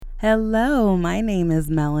Hello, my name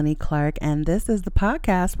is Melanie Clark, and this is the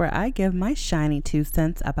podcast where I give my shiny 2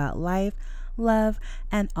 cents about life, love,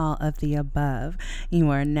 and all of the above.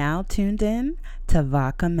 You are now tuned in to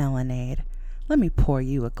Vodka Melanade. Let me pour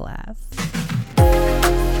you a glass.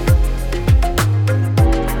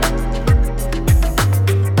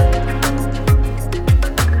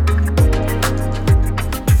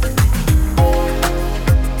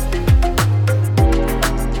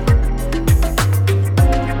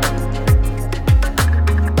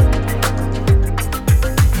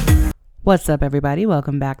 What's up, everybody?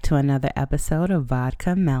 Welcome back to another episode of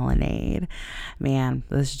Vodka Melanade. Man,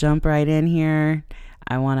 let's jump right in here.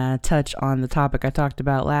 I want to touch on the topic I talked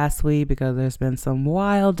about last week because there's been some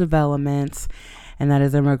wild developments, and that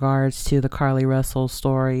is in regards to the Carlee Russell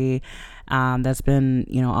story. That's been,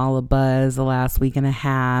 all a buzz the last week and a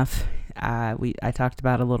half. I talked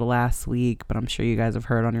about it a little last week, but I'm sure you guys have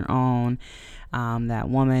heard on your own. That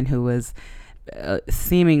woman who was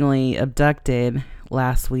seemingly abducted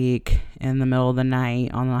last week in the middle of the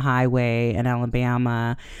night on the highway in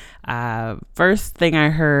Alabama. First thing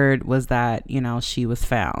I heard was that, she was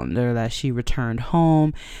found, or that she returned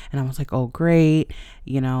home. And I was like, oh, great.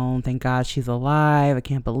 Thank God she's alive. I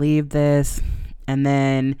can't believe this. And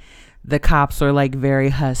then the cops were like very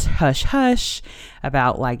hush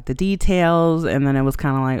about like the details. And then it was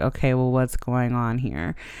kind of like, okay, well, what's going on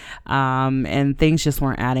here? And things just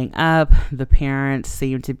weren't adding up. The parents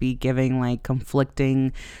seemed to be giving like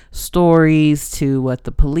conflicting stories to what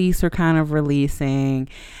the police are kind of releasing.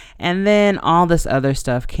 And then all this other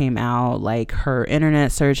stuff came out, like her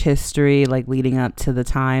internet search history, like leading up to the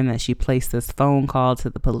time that she placed this phone call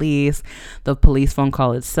to the police. The police phone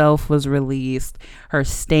call itself was released. Her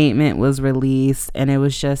statement was released. And it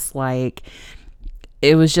was just an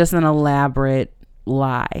elaborate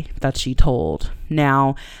lie that she told.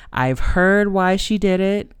 Now, I've heard why she did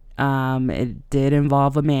it. It did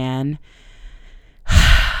involve a man.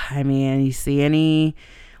 I mean, you see any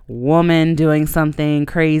woman doing something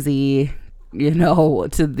crazy,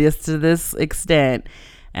 to this extent,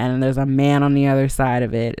 and there's a man on the other side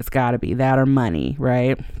of it, it's got to be that or money,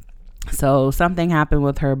 right? So something happened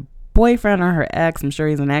with her boyfriend or her ex. I'm sure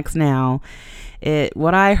he's an ex now.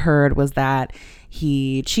 What I heard was that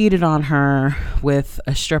he cheated on her with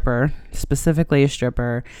a stripper, specifically a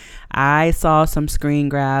stripper. I saw some screen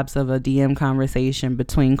grabs of a DM conversation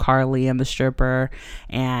between Carlee and the stripper,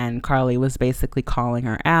 and Carlee was basically calling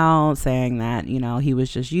her out, saying that, he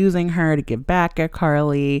was just using her to get back at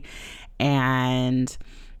Carlee. And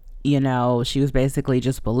she was basically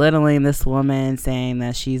just belittling this woman, saying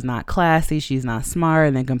that she's not classy, she's not smart,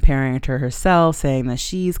 and then comparing it to herself, saying that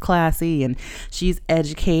she's classy and she's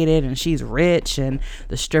educated and she's rich and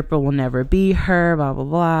the stripper will never be her, blah, blah,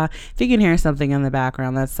 blah. If you can hear something in the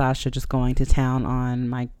background, that's Sasha just going to town on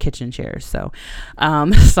my kitchen chairs. So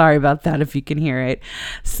sorry about that if you can hear it.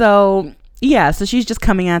 So she's just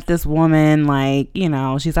coming at this woman like,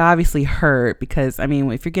 she's obviously hurt because,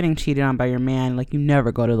 if you're getting cheated on by your man, like, you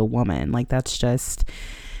never go to the woman. Like, that's just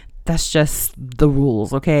the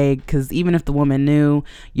rules, okay? Because even if the woman knew,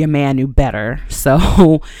 your man knew better.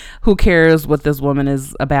 So who cares what this woman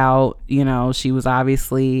is about? She was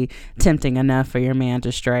obviously tempting enough for your man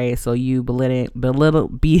to stray. So you belittling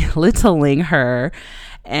her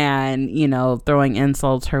and, throwing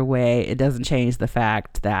insults her way, it doesn't change the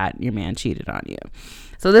fact that your man cheated on you.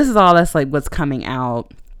 So this is all that's like what's coming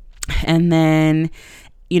out. And then,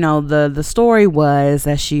 the story was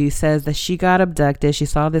that she says that she got abducted. She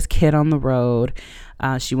saw this kid on the road.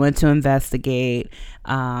 She went to investigate.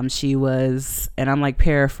 She was, and I'm like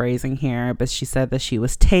paraphrasing here, but she said that she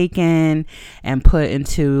was taken and put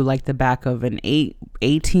into like the back of an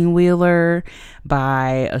 18-wheeler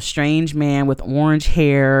by a strange man with orange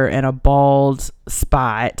hair and a bald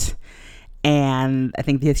spot. And I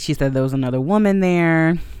think she said there was another woman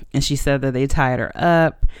there, and she said that they tied her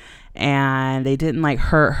up. And they didn't like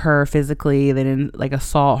hurt her physically. They didn't like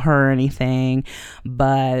assault her or anything,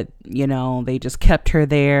 but they just kept her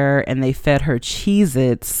there and they fed her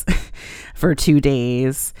Cheez-Its for 2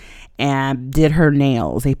 days and did her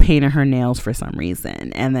nails. They painted her nails for some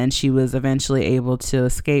reason. And then she was eventually able to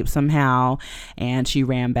escape somehow and she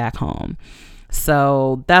ran back home.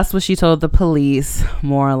 So that's what she told the police,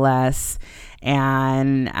 more or less.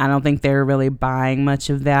 And I don't think they're really buying much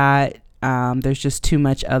of that. There's just too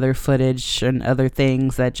much other footage and other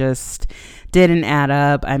things that just didn't add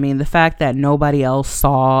up. The fact that nobody else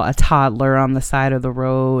saw a toddler on the side of the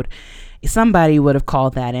road, somebody would have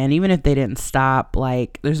called that in, even if they didn't stop.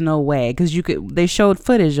 Like, there's no way, because they showed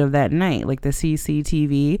footage of that night, like the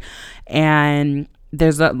CCTV, and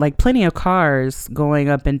there's like plenty of cars going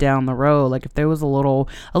up and down the road. Like if there was a little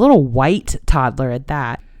white toddler at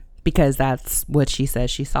that, because that's what she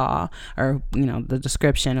says she saw, or the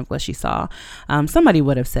description of what she saw, somebody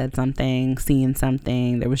would have said something, seen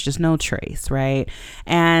something. There was just no trace, right?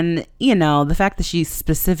 And the fact that she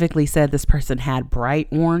specifically said this person had bright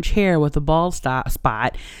orange hair with a bald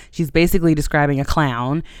spot, she's basically describing a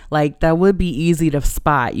clown. Like that would be easy to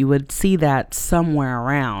spot. You would see that somewhere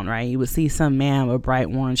around, right? You would see some man with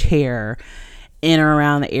bright orange hair in or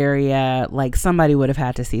around the area. Like somebody would have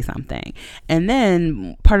had to see something. And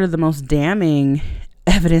then part of the most damning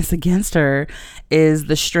evidence against her is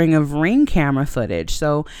the string of Ring camera footage.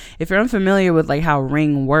 So if you're unfamiliar with like how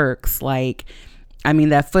Ring works, like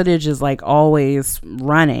that footage is like always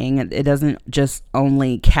running. It doesn't just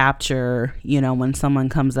only capture, when someone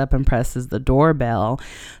comes up and presses the doorbell.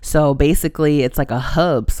 So basically it's like a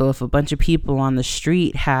hub. So if a bunch of people on the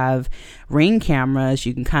street have Ring cameras,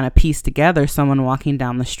 you can kind of piece together someone walking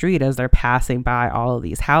down the street as they're passing by all of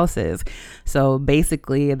these houses. So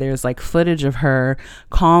basically there's like footage of her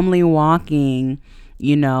calmly walking,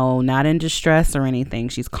 not in distress or anything.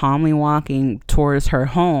 She's calmly walking towards her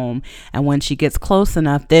home. And when she gets close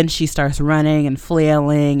enough, then she starts running and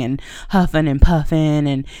flailing and huffing and puffing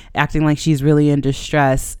and acting like she's really in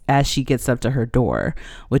distress as she gets up to her door,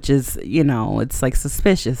 which is, it's like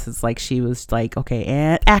suspicious. It's like she was like, okay,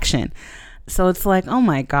 and action. So it's like, oh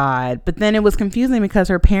my God. But then it was confusing because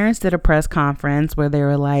her parents did a press conference where they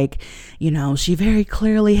were like, she very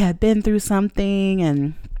clearly had been through something,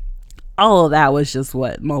 and all of that was just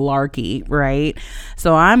malarkey, right?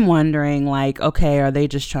 So I'm wondering, like, okay, are they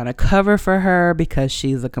just trying to cover for her because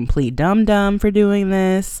she's a complete dum-dum for doing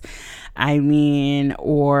this?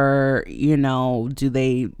 Or, do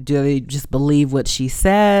they just believe what she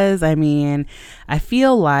says? I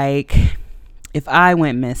feel like if I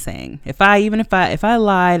went missing, if I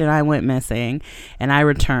lied and I went missing and I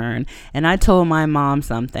returned and I told my mom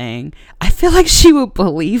something, I feel like she would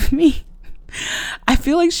believe me. I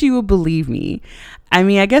feel like she would believe me.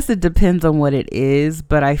 I guess it depends on what it is,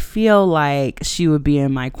 but I feel like she would be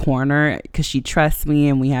in my corner because she trusts me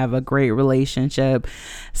and we have a great relationship.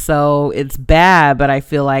 So it's bad, but I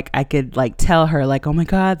feel like I could like tell her like, oh my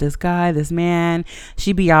God, this guy, this man,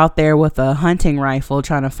 she'd be out there with a hunting rifle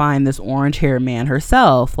trying to find this orange haired man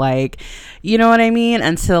herself. Like, you know what I mean?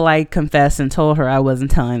 Until I confessed and told her I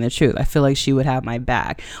wasn't telling the truth. I feel like she would have my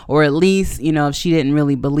back, or at least, if she didn't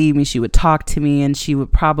really believe me, she would talk to me and she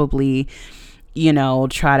would probably,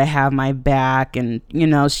 try to have my back, and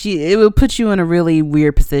it would put you in a really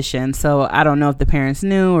weird position. So I don't know if the parents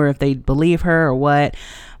knew or if they believe her or what,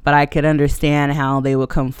 but I could understand how they would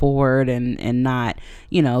come forward and not,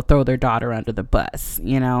 throw their daughter under the bus,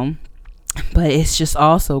 but it's just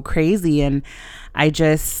all so crazy. And I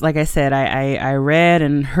just, like I said, I read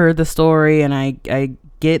and heard the story, and I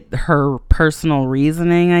get her personal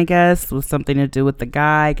reasoning, I guess, with something to do with the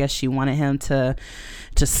guy. I guess she wanted him to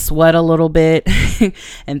sweat a little bit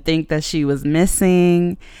and think that she was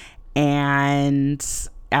missing. And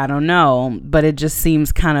I don't know, but it just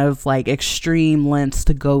seems kind of like extreme lengths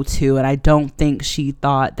to go to. And I don't think she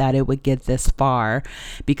thought that it would get this far,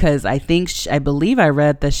 because I believe I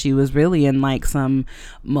read that she was really in like some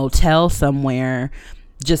motel somewhere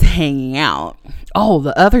just hanging out. Oh,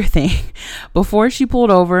 the other thing, before she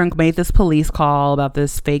pulled over and made this police call about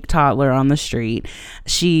this fake toddler on the street,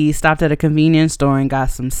 she stopped at a convenience store and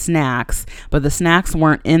got some snacks, but the snacks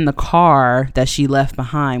weren't in the car that she left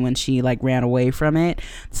behind when she like ran away from it.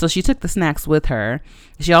 So she took the snacks with her.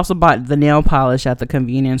 She also bought the nail polish at the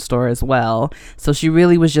convenience store as well. So she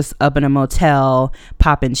really was just up in a motel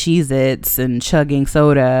popping Cheez-Its and chugging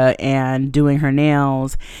soda and doing her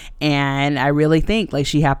nails. And I really think like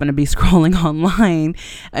she happened to be scrolling online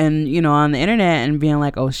and, on the internet and being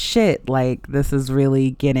like, oh shit, like this is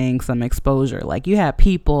really getting some exposure. Like you have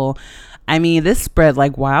people, this spread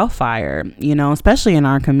like wildfire, especially in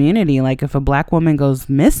our community. Like if a Black woman goes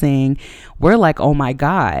missing, we're like, oh my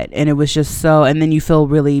God. And it was just so, and then you feel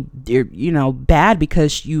really, bad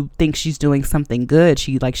because you think she's doing something good.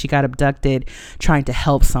 She got abducted trying to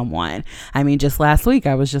help someone. Just last week,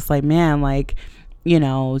 I was just like, man, like,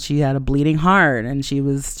 she had a bleeding heart and she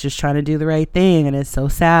was just trying to do the right thing. And it's so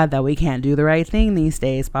sad that we can't do the right thing these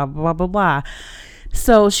days, blah, blah, blah, blah, blah.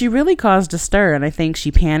 So she really caused a stir, and I think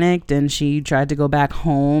she panicked and she tried to go back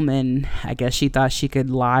home, and I guess she thought she could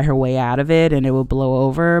lie her way out of it and it would blow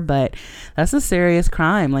over. But that's a serious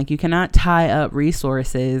crime. Like you cannot tie up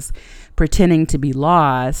resources pretending to be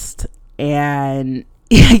lost and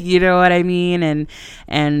you know what I mean,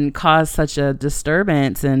 and cause such a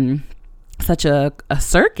disturbance and such a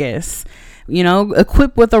circus,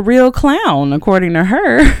 equipped with a real clown, according to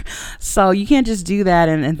her. So you can't just do that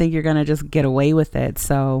and think you're going to just get away with it.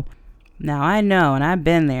 So now I know, and I've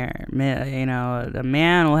been there, the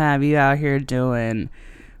man will have you out here doing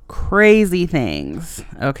crazy things.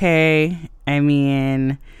 Okay. I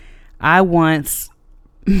mean, I once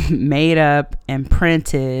made up and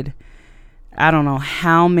printed, I don't know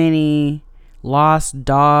how many lost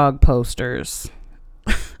dog posters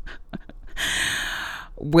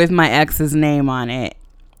with my ex's name on it,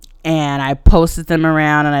 and I posted them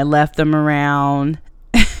around and I left them around.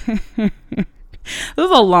 This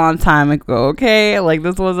was a long time ago, okay? Like,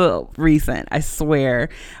 this wasn't recent, I swear.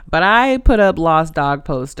 But I put up lost dog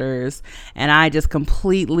posters and I just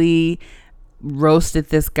completely roasted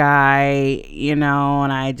this guy, and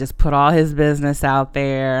I just put all his business out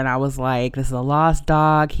there, and I was like, this is a lost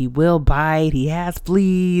dog, he will bite, he has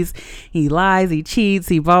fleas, he lies, he cheats,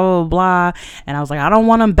 he blah blah blah. And I was like, I don't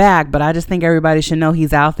want him back, but I just think everybody should know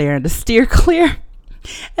he's out there and to steer clear.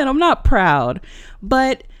 And I'm not proud,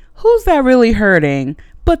 but who's that really hurting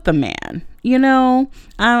but the man?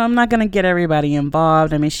 I'm not gonna get everybody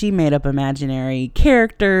involved. I mean, she made up imaginary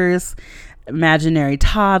characters, imaginary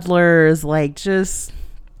toddlers, like, just,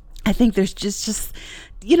 I think there's just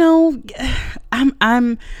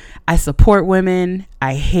I support women.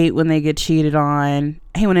 I hate when they get cheated on.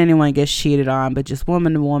 I hate when anyone gets cheated on, but just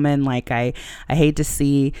woman to woman, like, I hate to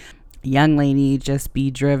see a young lady just be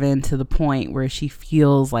driven to the point where she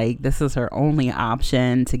feels like this is her only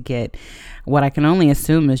option to get what I can only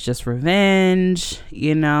assume is just revenge.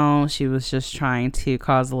 She was just trying to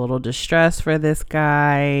cause a little distress for this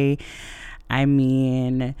guy. I've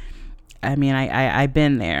been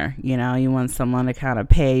there. You want someone to kind of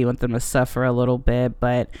pay, you want them to suffer a little bit,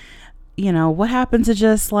 but what happened to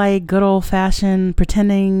just like good old fashioned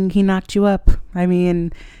pretending he knocked you up? I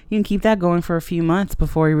mean, you can keep that going for a few months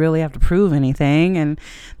before you really have to prove anything, and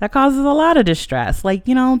that causes a lot of distress. Like,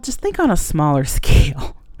 just think on a smaller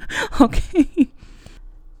scale. Okay.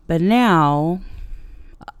 But now,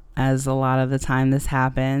 as a lot of the time this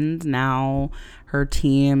happens, now her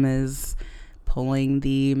team is pulling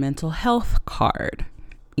the mental health card,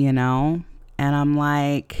 and I'm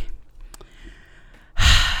like,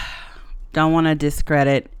 don't want to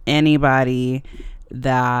discredit anybody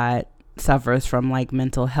that suffers from like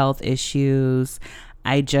mental health issues.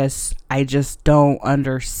 I just don't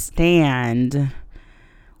understand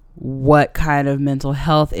what kind of mental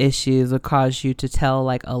health issues would cause you to tell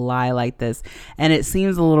like a lie like this. And it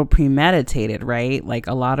seems a little premeditated, right? Like,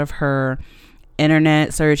 a lot of her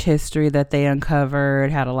internet search history that they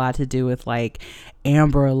uncovered had a lot to do with like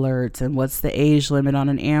Amber Alerts and what's the age limit on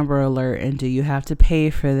an Amber Alert, and do you have to pay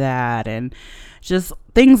for that, and just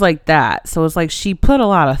things like that. So it's like she put a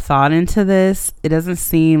lot of thought into this. It doesn't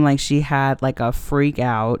seem like she had like a freak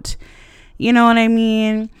out. You know what I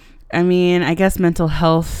mean? I guess mental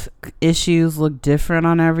health issues look different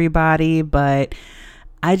on everybody, but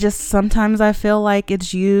sometimes I feel like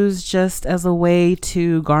it's used just as a way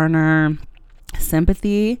to garner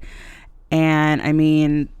sympathy.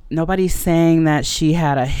 And nobody's saying that she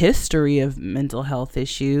had a history of mental health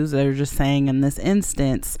issues. They're just saying in this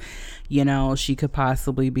instance, she could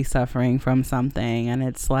possibly be suffering from something. And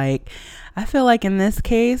it's like, I feel like in this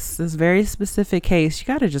case, this very specific case, you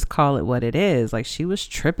got to just call it what it is. Like, she was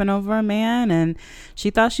tripping over a man and she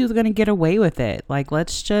thought she was going to get away with it. Like,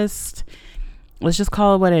 let's just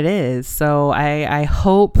call it what it is. So I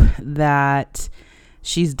hope that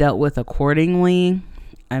she's dealt with accordingly.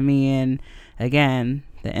 Again,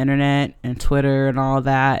 the internet and Twitter and all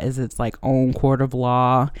that is its like own court of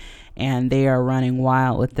law, and they are running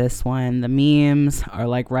wild with this one. The memes are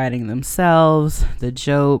like writing themselves, the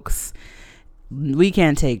jokes. We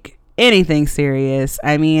can't take anything serious.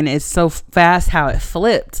 It's so fast how it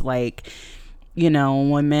flipped. Like,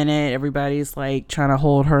 1 minute everybody's like trying to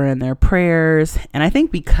hold her in their prayers, and I think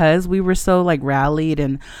because we were so like rallied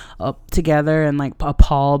and up together and like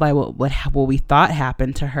appalled by what we thought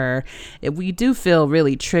happened to her, we do feel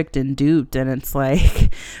really tricked and duped. And it's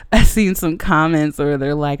like, I've seen some comments where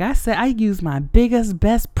they're like, I said I used my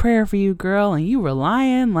best prayer for you, girl, and you were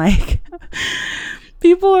lying. Like,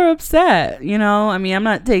 people are upset, I'm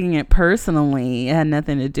not taking it personally. It had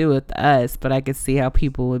nothing to do with us, but I could see how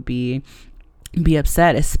people would be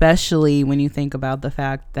upset, especially when you think about the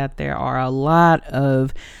fact that there are a lot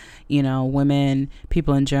of, women,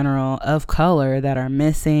 people in general of color that are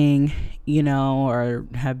missing, or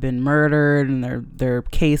have been murdered, and their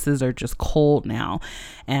cases are just cold now,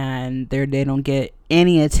 and they don't get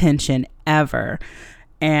any attention ever.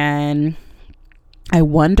 And I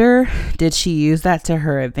wonder, did she use that to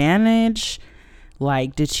her advantage?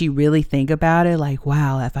 Like, did she really think about it? Like,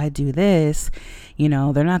 wow, if I do this, they're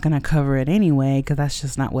not going to cover it anyway, because that's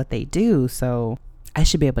just not what they do. So I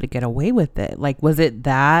should be able to get away with it. Like, was it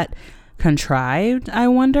that contrived, I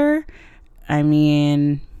wonder? I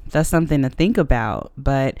mean, that's something to think about.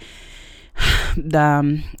 But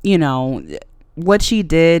what she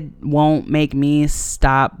did won't make me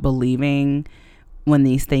stop believing when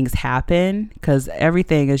these things happen, because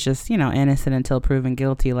everything is just innocent until proven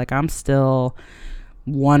guilty. Like, I'm still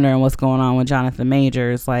wondering what's going on with Jonathan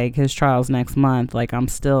Majors. Like, his trial's next month. Like, I'm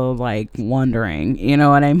still like wondering, you know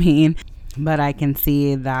what I mean? But I can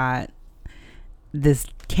see that this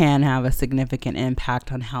can have a significant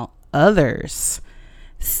impact on how others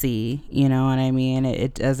see, you know what I mean?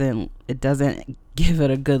 It doesn't give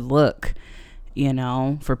it a good look,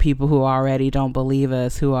 for people who already don't believe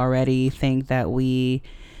us, who already think that we,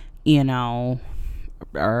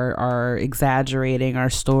 are exaggerating our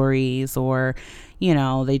stories, or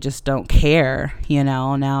they just don't care.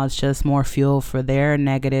 Now it's just more fuel for their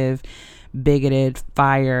negative, bigoted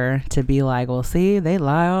fire to be like, well, see, they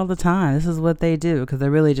lie all the time, this is what they do, because it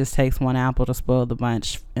really just takes one apple to spoil the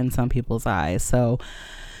bunch in some people's eyes. So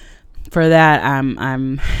for that,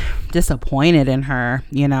 I'm disappointed in her,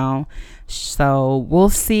 so we'll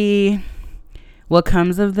see what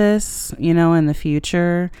comes of this, in the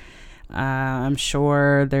future. I'm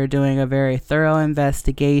sure they're doing a very thorough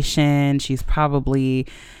investigation. She's probably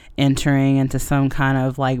entering into some kind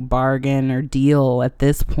of like bargain or deal at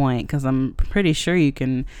this point, because I'm pretty sure you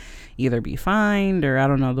can either be fined, or I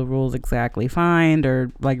don't know the rules exactly, fined,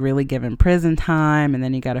 or like really given prison time, and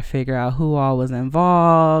then you got to figure out who all was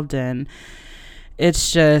involved, and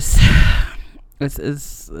it's just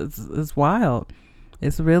it's wild.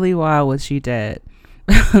 It's really wild what she did.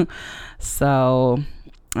 So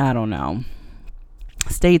I don't know.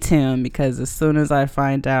 Stay tuned, because as soon as I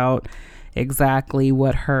find out exactly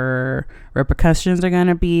what her repercussions are going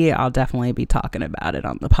to be, I'll definitely be talking about it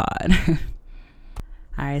on the pod.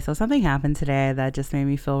 All right, so something happened today that just made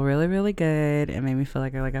me feel really, really good. It made me feel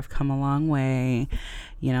like I've come a long way.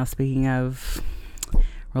 Speaking of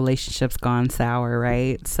relationships gone sour,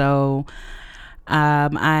 right? So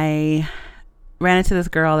I ran into this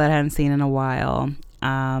girl that I hadn't seen in a while.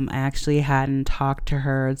 I actually hadn't talked to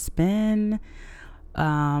her. It's been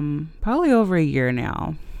probably over a year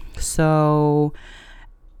now. So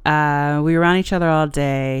we were around each other all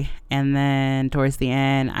day, and then towards the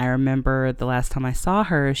end, I remember the last time I saw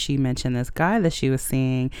her, she mentioned this guy that she was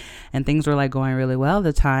seeing, and things were like going really well at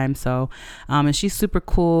the time. So and she's super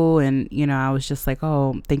cool, and I was just like,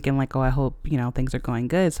 thinking like, I hope things are going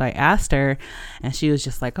good. So I asked her, and she was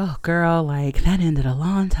just like, oh girl, like that ended a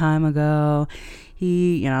long time ago.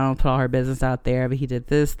 He put all her business out there, but he did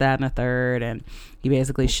this, that, and a third, and he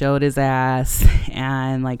basically showed his ass.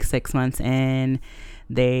 And like 6 months in,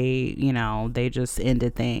 they just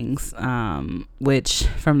ended things, which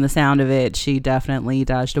from the sound of it, she definitely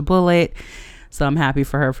dodged a bullet. So I'm happy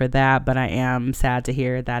for her for that, but I am sad to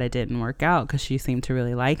hear that it didn't work out, because she seemed to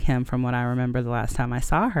really like him from what I remember the last time I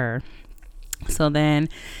saw her. So then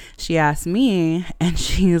she asked me, and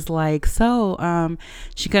she's like,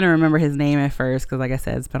 she couldn't remember his name at first, because like I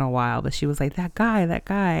said, it's been a while, but she was like, that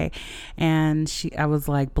guy. And I was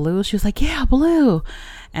like, Blue? She was like, yeah, Blue.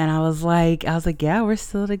 And I was like, yeah, we're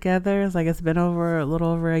still together. It's like, it's been a little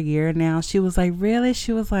over a year now. She was like, really?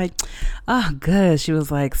 She was like, oh, good. She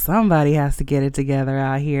was like, somebody has to get it together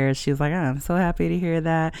out here. She was like, I'm so happy to hear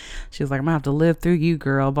that. She was like, I'm gonna have to live through you,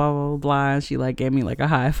 girl, blah, blah, blah. And she like gave me like a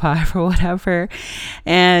high five or whatever.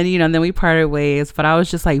 And, then we parted ways, but I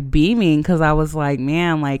was just like beaming, because I was like,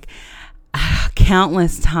 man, like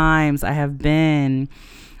countless times I have been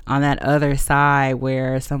on that other side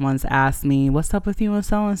where someone's asked me, what's up with you and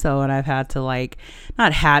so, and I've had to like,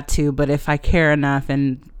 not had to, but if I care enough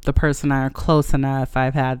and the person and I are close enough,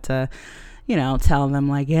 I've had to, tell them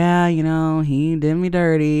like, yeah, he did me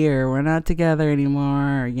dirty, or we're not together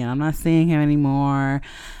anymore, or, I'm not seeing him anymore,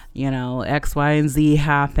 X, Y, and Z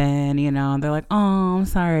happen, and they're like, oh, I'm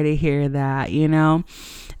sorry to hear that,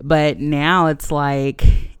 but now it's like,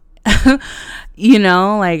 like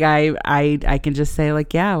I can just say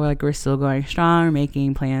like, yeah, we're still going strong, we're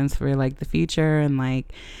making plans for like the future, and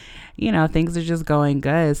like, things are just going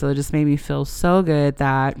good. So it just made me feel so good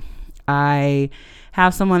that I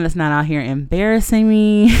have someone that's not out here embarrassing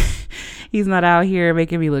me. He's not out here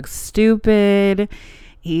making me look stupid.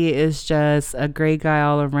 He is just a great guy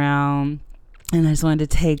all around. And I just wanted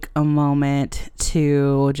to take a moment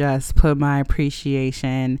to just put my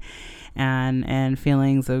appreciation and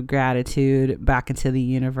feelings of gratitude back into the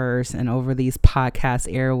universe and over these podcast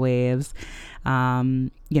airwaves.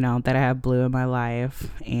 that I have blue in my life.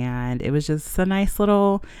 And it was just a nice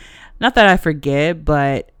little, not that I forget,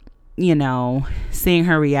 but seeing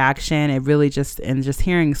her reaction, it really just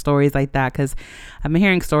hearing stories like that, because I've been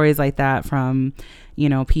hearing stories like that from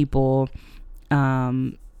people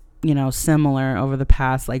similar over the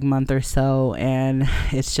past like month or so, and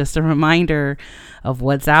it's just a reminder of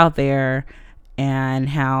what's out there and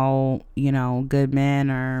how good men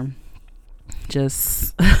are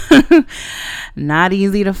just not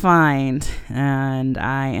easy to find. And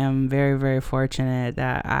I am very, very fortunate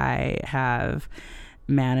that I have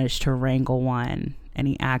managed to wrangle one, and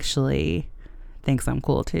he actually thinks I'm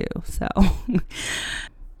cool too. So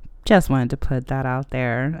just wanted to put that out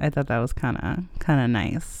there. I thought that was kind of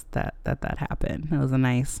nice that happened. It was a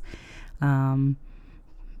nice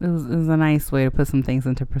it was a nice way to put some things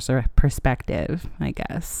into perspective, I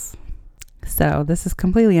guess. So this is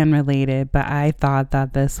completely unrelated, but I thought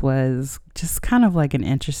that this was just kind of like an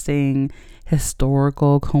interesting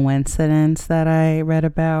historical coincidence that I read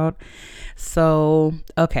about. So,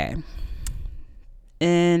 okay.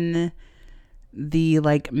 In the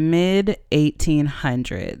like mid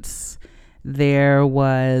 1800s, there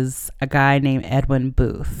was a guy named Edwin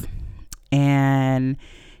Booth, and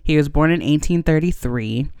he was born in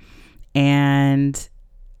 1833, and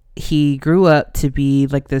he grew up to be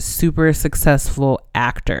like this super successful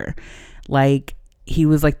actor. Like, he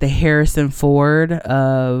was like the Harrison Ford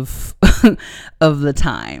of of the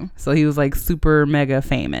time. So he was like super mega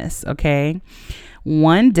famous. Okay.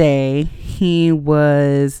 One day he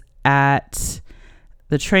was at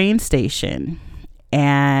the train station,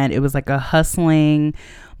 and it was like a hustling,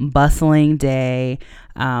 bustling day.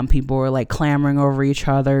 People were like clamoring over each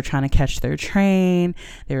other, trying to catch their train.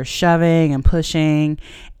 They were shoving and pushing,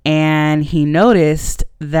 and he noticed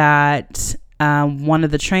that one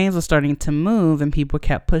of the trains was starting to move, and people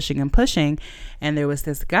kept pushing and pushing, and there was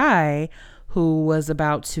this guy who was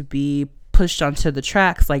about to be pushed onto the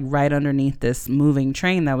tracks, like right underneath this moving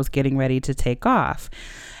train that was getting ready to take off.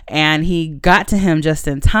 And he got to him just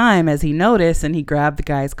in time as he noticed, and he grabbed the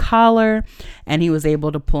guy's collar, and he was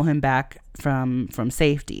able to pull him back from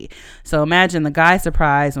safety. So imagine the guy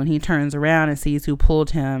surprised when he turns around and sees who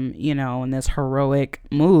pulled him, in this heroic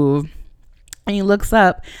move. And he looks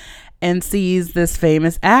up and sees this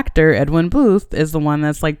famous actor, Edwin Booth, is the one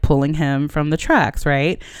that's like pulling him from the tracks,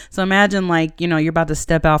 right? So imagine like, you're about to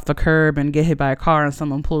step off the curb and get hit by a car, and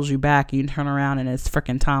someone pulls you back, and you turn around and it's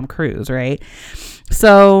freaking Tom Cruise, right?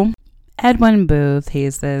 So Edwin Booth,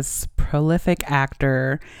 he's this prolific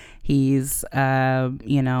actor. He's,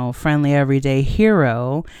 friendly everyday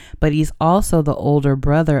hero, but he's also the older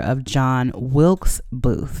brother of John Wilkes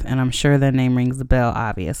Booth. And I'm sure that name rings a bell,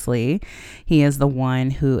 obviously. He is the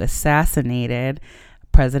one who assassinated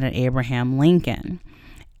President Abraham Lincoln.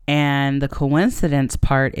 And the coincidence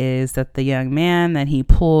part is that the young man that he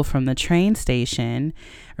pulled from the train station,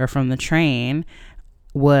 or from the train,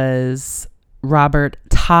 was Robert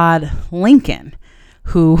Todd Lincoln,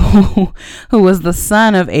 who was the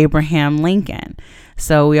son of Abraham Lincoln.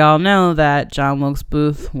 So we all know that John Wilkes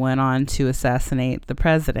Booth went on to assassinate the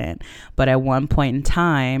president, but at one point in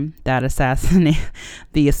time,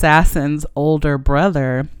 the assassin's older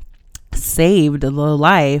brother saved the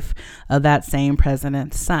life of that same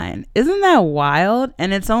president's son. Isn't that wild?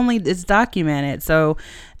 And it's documented. So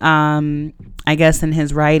I guess in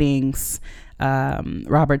his writings,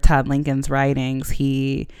 Robert Todd Lincoln's writings,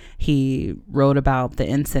 he wrote about the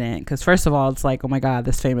incident, because first of all, it's like, oh my God,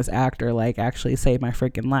 this famous actor like actually saved my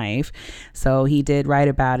freaking life. So he did write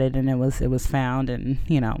about it, and it was found, and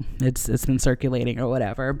it's been circulating or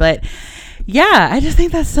whatever. But yeah, I just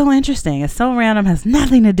think that's so interesting. It's so random, has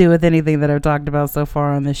nothing to do with anything that I've talked about so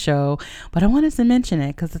far on this show, but I wanted to mention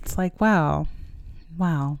it because it's like, wow,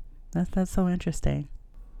 that's so interesting.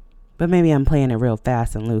 But maybe I'm playing it real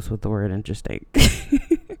fast and loose with the word interesting.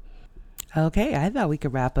 Okay, I thought we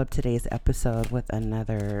could wrap up today's episode with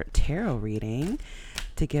another tarot reading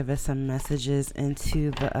to give us some messages into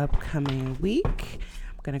the upcoming week.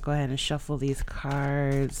 I'm going to go ahead and shuffle these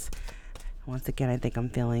cards. Once again, I think I'm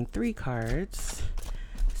feeling 3 cards.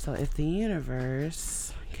 So if the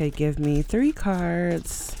universe could give me 3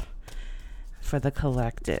 cards for the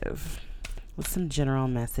collective with some general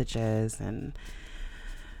messages and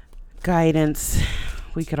guidance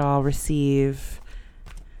we could all receive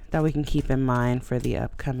that we can keep in mind for the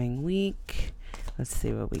upcoming week. Let's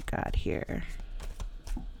see what we got here.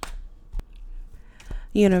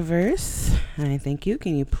 Universe, I thank you.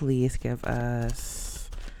 Can you please give us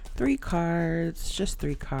 3 cards, just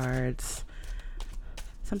 3 cards,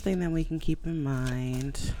 something that we can keep in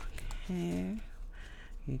mind. Okay,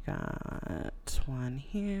 we got 1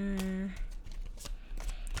 here,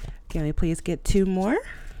 Can we please get two more?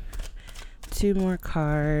 Two more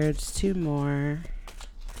cards, two more.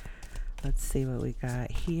 Let's see what we got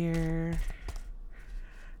here.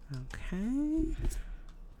 Okay.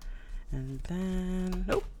 And then,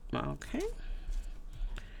 nope. Okay.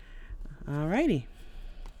 Alrighty.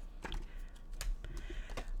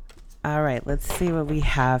 All right, let's see what we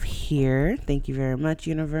have here. Thank you very much,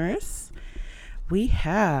 universe. We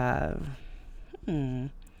have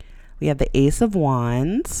the Ace of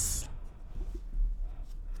Wands.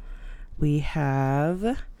 We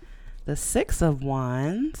have the Six of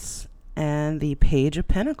Wands and the Page of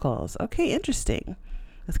Pentacles. Okay, interesting.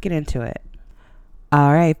 Let's get into it.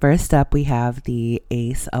 All right, first up, we have the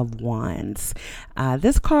Ace of Wands.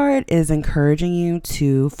 This card is encouraging you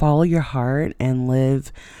to follow your heart and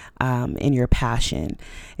live in your passion.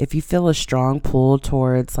 If you feel a strong pull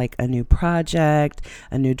towards like a new project,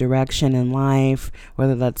 a new direction in life,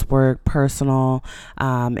 whether that's work, personal,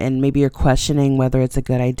 and maybe you're questioning whether it's a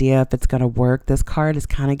good idea, if it's going to work, this card is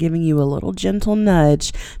kind of giving you a little gentle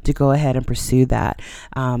nudge to go ahead and pursue that.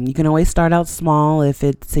 You can always start out small if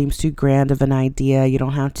it seems too grand of an idea. You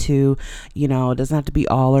don't have to, it doesn't have to be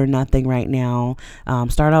all or nothing right now.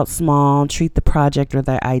 Start out small, treat the project or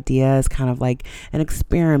the idea as kind of like an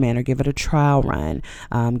experiment, or give it a trial run.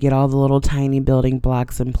 Get all the little tiny building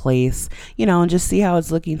blocks in place, and just see how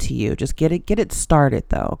it's looking to you. Just get it started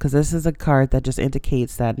though, because this is a card that just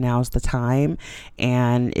indicates that now's the time.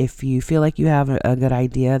 And if you feel like you have a good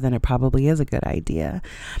idea, then it probably is a good idea.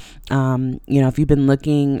 If you've been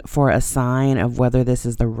looking for a sign of whether this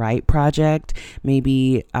is the right project,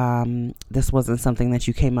 maybe this wasn't something that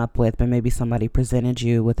you came up with, but maybe somebody presented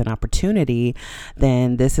you with an opportunity,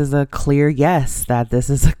 then this is a clear yes that this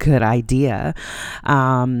is a good idea.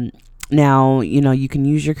 Now, you can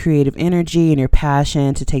use your creative energy and your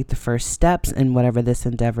passion to take the first steps in whatever this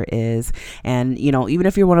endeavor is. And, even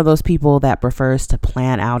if you're one of those people that prefers to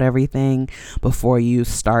plan out everything before you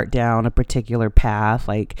start down a particular path,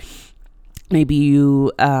 like maybe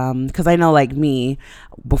you, because I know like me,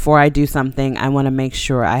 before I do something, I want to make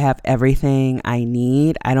sure I have everything I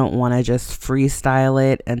need. I don't want to just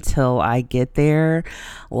freestyle it until I get there.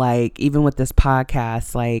 Like even with this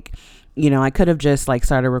podcast, like, I could have just like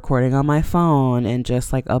started recording on my phone and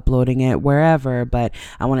just like uploading it wherever, but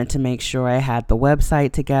I wanted to make sure I had the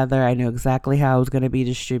website together. I knew exactly how it was going to be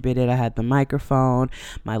distributed. I had the microphone,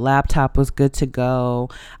 my laptop was good to go.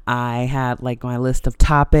 I had like my list of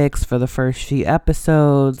topics for the first few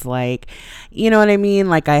episodes, like, you know what I mean?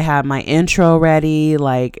 Like I had my intro ready,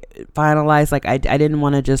 like finalized. Like I didn't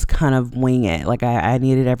want to just kind of wing it. Like I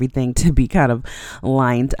needed everything to be kind of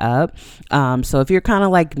lined up. So if you're kind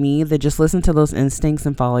of like me, just listen to those instincts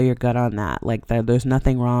and follow your gut on that. Like there's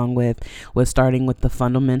nothing wrong with starting with the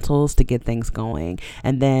fundamentals to get things going.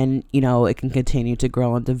 And then, it can continue to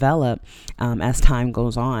grow and develop as time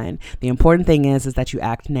goes on. The important thing is that you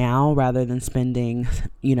act now rather than spending,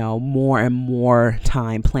 more and more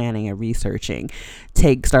time planning and researching.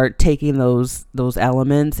 Start taking those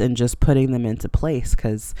elements and just putting them into place,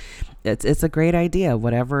 because it's a great idea,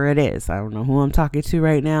 whatever it is. I don't know who I'm talking to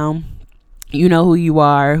right now. You know who you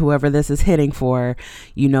are. Whoever this is hitting for,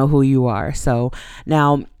 you know who you are. So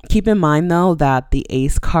now keep in mind though that the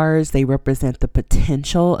ace cards, they represent the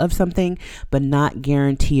potential of something, but not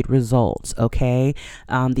guaranteed results. Okay.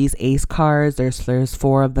 These ace cards, there's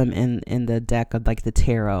 4 of them in the deck of like the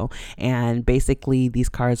tarot. And basically these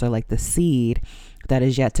cards are like the seed that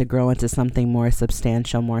is yet to grow into something more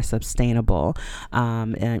substantial, more sustainable.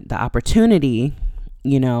 And the opportunity,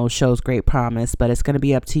 shows great promise, but it's going to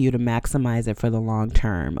be up to you to maximize it for the long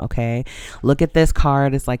term. Okay. Look at this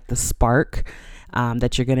card as like the spark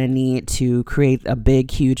that you're going to need to create a big,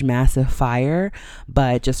 huge, massive fire.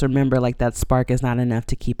 But just remember, like that spark is not enough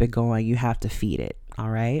to keep it going. You have to feed it. All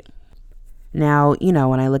right. Now,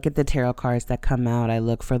 when I look at the tarot cards that come out, I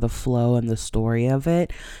look for the flow and the story of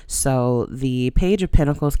it. So the Page of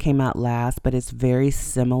Pentacles came out last, but it's very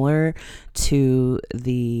similar to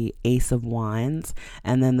the Ace of Wands.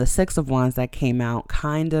 And then the Six of Wands that came out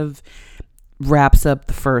kind of wraps up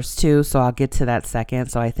the first 2. So I'll get to that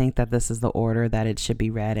second. So I think that this is the order that it should be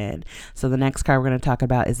read in. So the next card we're going to talk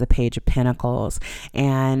about is the Page of Pentacles.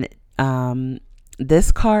 And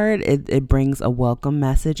this card, it brings a welcome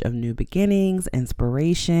message of new beginnings,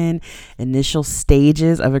 inspiration, initial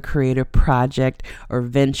stages of a creative project or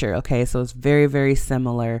venture. Okay, so it's very, very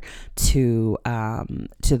similar to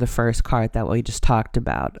the first card that we just talked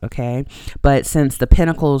about. Okay, but since the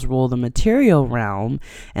pentacles rule the material realm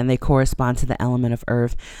and they correspond to the element of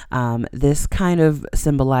earth, this kind of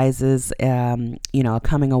symbolizes, a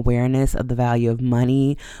coming awareness of the value of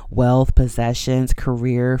money, wealth, possessions,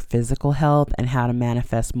 career, physical health, and how to to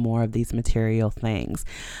manifest more of these material things.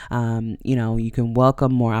 You can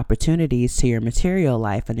welcome more opportunities to your material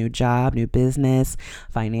life, a new job, new business,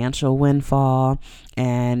 financial windfall.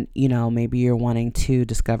 And, maybe you're wanting to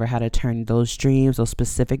discover how to turn those dreams, those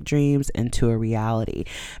specific dreams, into a reality.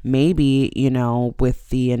 Maybe, with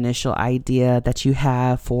the initial idea that you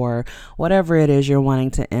have for whatever it is you're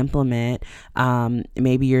wanting to implement,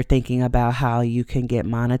 maybe you're thinking about how you can get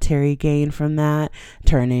monetary gain from that,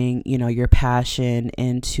 turning, your passion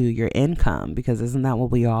into your income, because isn't that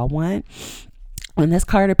what we all want? When this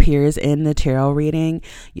card appears in the tarot reading,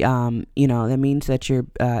 that means that you're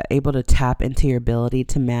able to tap into your ability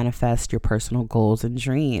to manifest your personal goals and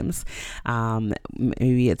dreams.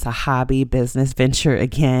 Maybe it's a hobby, business venture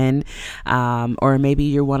again, or maybe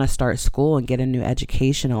you want to start school and get a new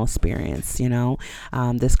educational experience.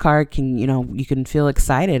 This card can, you can feel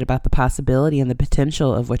excited about the possibility and the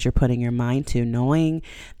potential of what you're putting your mind to, knowing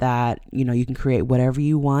that, you can create whatever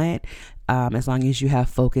you want. As long as you have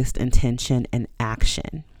focused intention and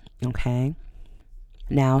action. Okay.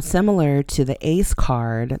 Now, similar to the Ace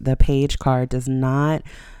card, the Page card does not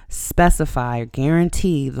specify or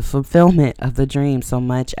guarantee the fulfillment of the dream so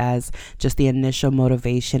much as just the initial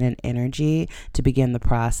motivation and energy to begin the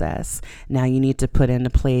process. Now, you need to put into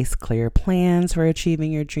place clear plans for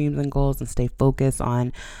achieving your dreams and goals and stay focused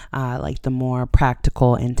on the more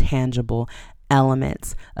practical and tangible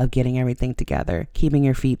elements of getting everything together, keeping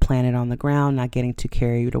your feet planted on the ground, not getting too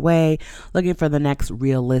carried away, looking for the next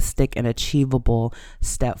realistic and achievable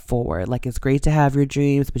step forward. It's great to have your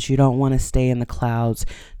dreams, but you don't want to stay in the clouds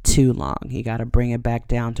too long. You got to bring it back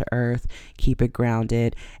down to earth, keep it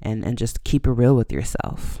grounded, and just keep it real with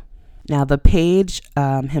yourself. Now, the Page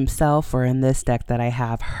himself, or in this deck that I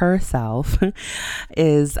have, herself,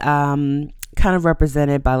 is kind of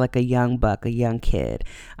represented by a young buck, a young kid.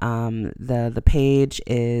 The Page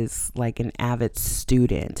is like an avid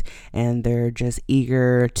student, and they're just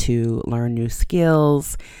eager to learn new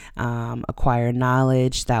skills, acquire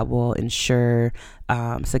knowledge that will ensure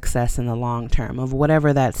success in the long term of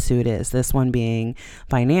whatever that suit is. This one being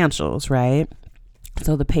financials, right?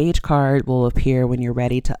 So the Page card will appear when you're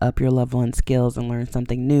ready to up your level in skills and learn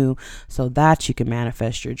something new so that you can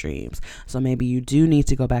manifest your dreams. So maybe you do need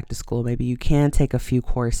to go back to school. Maybe you can take a few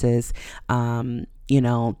courses, or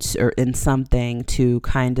in something to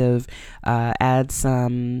kind of add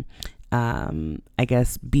some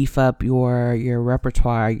beef up your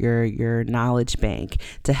repertoire, your knowledge bank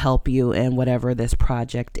to help you in whatever this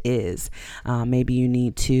project is. Maybe you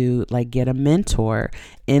need to get a mentor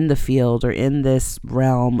in the field or in this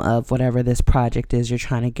realm of whatever this project is you're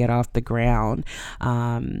trying to get off the ground.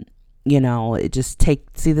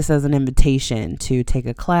 See this as an invitation to take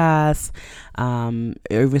a class, or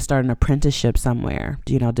even start an apprenticeship somewhere,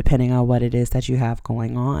 depending on what it is that you have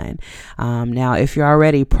going on. Now, if you're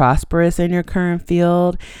already prosperous in your current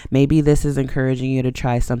field, maybe this is encouraging you to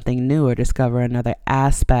try something new or discover another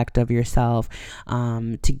aspect of yourself,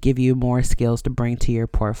 to give you more skills to bring to your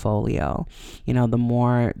portfolio. The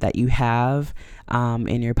more that you have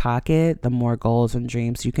in your pocket, the more goals and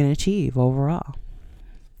dreams you can achieve overall.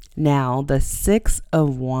 Now, the Six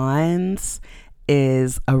of Wands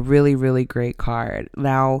is a really, really great card.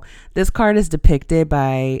 Now, this card is depicted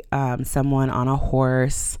by someone on a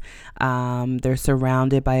horse. They're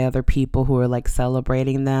surrounded by other people who are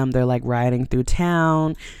celebrating them. They're riding through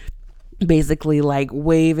town, basically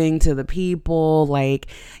waving to the people,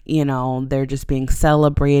 they're just being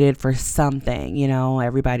celebrated for something.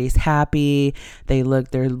 Everybody's happy.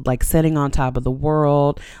 They're sitting on top of the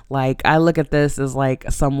world. I look at this as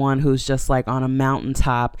someone who's just on a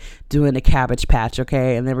mountaintop doing a Cabbage Patch,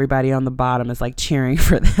 okay, and everybody on the bottom is cheering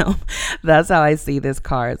for them. That's how I see this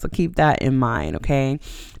card, so keep that in mind. Okay,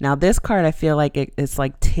 now this card, I feel it's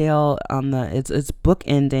tail on the it's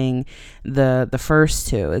bookending the first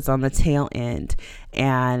two. It's on the tail end,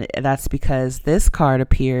 and that's because this card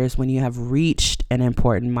appears when you have reached an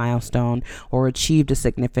important milestone or achieved a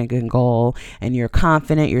significant goal, and you're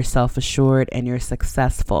confident, you're self-assured, and you're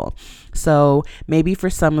successful. So maybe for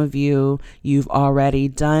some of you, you've already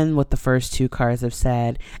done what the first two cards have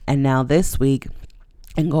said, and now this week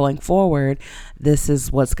and going forward, this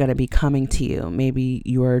is what's going to be coming to you. Maybe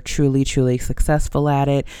you're truly, truly successful at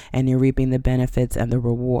it and you're reaping the benefits and the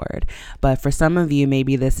reward. But for some of you,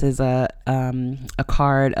 maybe this is a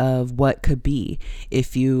card of what could be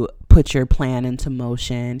if you put your plan into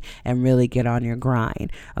motion and really get on your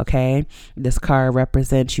grind. Okay. This card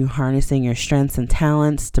represents you harnessing your strengths and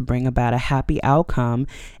talents to bring about a happy outcome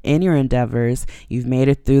in your endeavors. You've made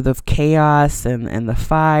it through the chaos and the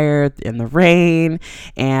fire and the rain,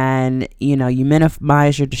 and you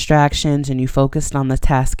minimize your distractions and you focused on the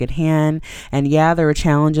task at hand. And yeah, there were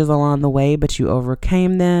challenges along the way, but you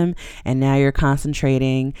overcame them, and now you're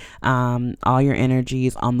concentrating all your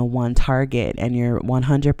energies on the one target, and you're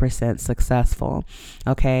 100% successful.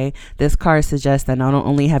 Okay, this card suggests that not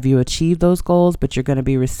only have you achieved those goals, but you're going to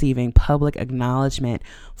be receiving public acknowledgement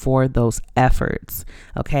for those efforts.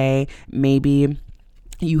 Okay, maybe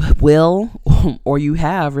you will or you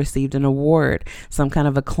have received an award, some kind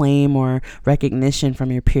of acclaim or recognition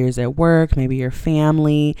from your peers at work, maybe your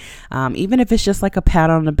family, even if it's just like a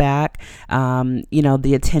pat on the back.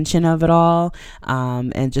 The attention of it all,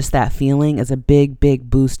 and just that feeling is a big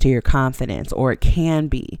boost to your confidence, or it can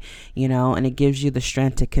be, and it gives you the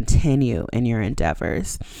strength to continue in your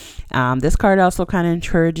endeavors. This card also kind of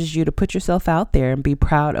encourages you to put yourself out there and be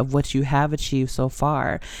proud of what you have achieved so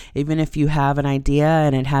far. Even if you have an idea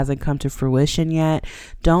and it hasn't come to fruition yet,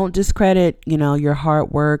 don't discredit, your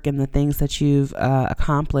hard work and the things that you've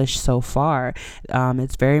accomplished so far.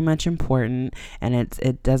 It's very much important, and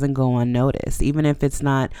it doesn't go unnoticed. Even if it's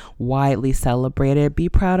not widely celebrated, be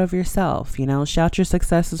proud of yourself. Shout your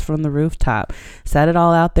successes from the rooftop. Set it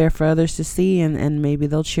all out there for others to see, and maybe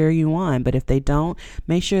they'll cheer you on. But if they don't,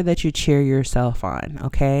 make sure that you cheer yourself on,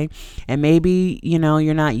 okay? And maybe, you're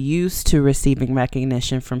not used to receiving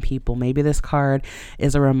recognition from people. Maybe this card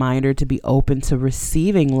is a reminder to be open to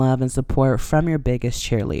receiving love and support from your biggest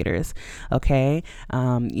cheerleaders, okay?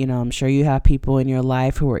 I'm sure you have people in your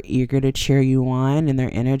life who are eager to cheer you on, and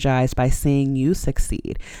they're energized by seeing you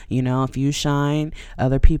succeed. If you shine,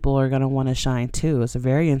 other people are going to want to shine too. It's a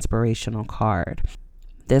very inspirational card.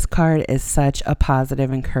 This card is such a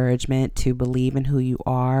positive encouragement to believe in who you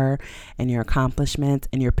are and your accomplishments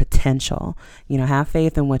and your potential. Have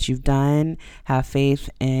faith in what you've done, have faith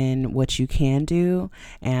in what you can do,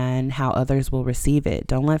 and how others will receive it.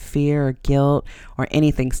 Don't let fear or guilt or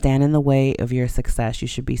anything stand in the way of your success. You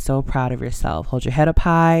should be so proud of yourself. Hold your head up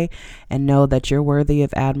high and know that you're worthy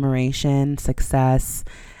of admiration, success,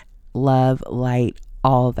 love, light,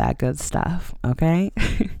 all of that good stuff. Okay?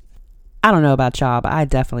 I don't know about y'all, but I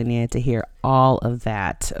definitely needed to hear all of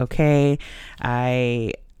that, okay?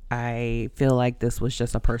 I feel like this was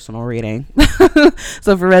just a personal reading.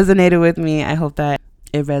 So if it resonated with me, I hope that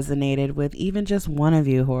it resonated with even just one of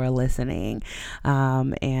you who are listening.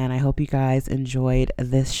 And I hope you guys enjoyed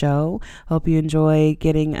this show. Hope you enjoy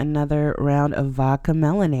getting another round of Vodka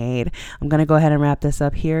Melanade. I'm going to go ahead and wrap this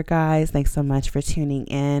up here, guys. Thanks so much for tuning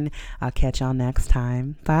in. I'll catch y'all next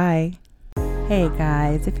time. Bye. Hey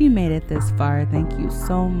guys, if you made it this far, thank you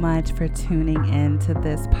so much for tuning in to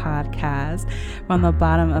this podcast. From the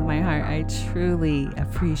bottom of my heart, I truly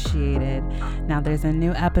appreciate it. Now, there's a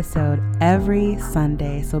new episode every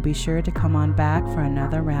Sunday, so be sure to come on back for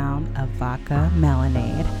another round of Vodka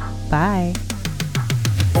Melanade. Bye.